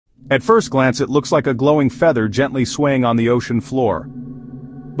At first glance it looks like a glowing feather gently swaying on the ocean floor.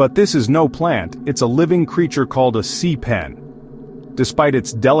 But this is no plant, it's a living creature called a sea pen. Despite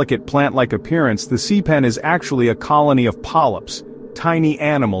its delicate plant-like appearance, the sea pen is actually a colony of polyps, tiny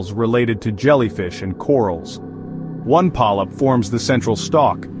animals related to jellyfish and corals. One polyp forms the central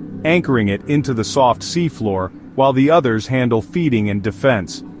stalk, anchoring it into the soft seafloor, while the others handle feeding and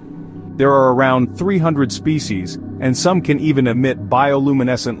defense. There are around 300 species, and some can even emit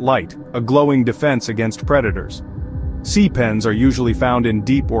bioluminescent light, a glowing defense against predators. Sea pens are usually found in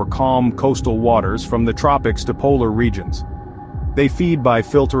deep or calm coastal waters from the tropics to polar regions. They feed by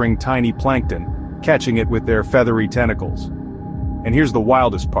filtering tiny plankton, catching it with their feathery tentacles. And here's the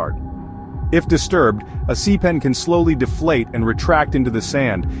wildest part. If disturbed, a sea pen can slowly deflate and retract into the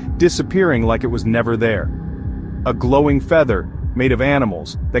sand, disappearing like it was never there. A glowing feather, made of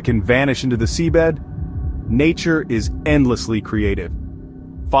animals, that can vanish into the seabed? Nature is endlessly creative.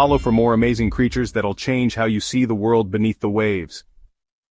 Follow for more amazing creatures that'll change how you see the world beneath the waves.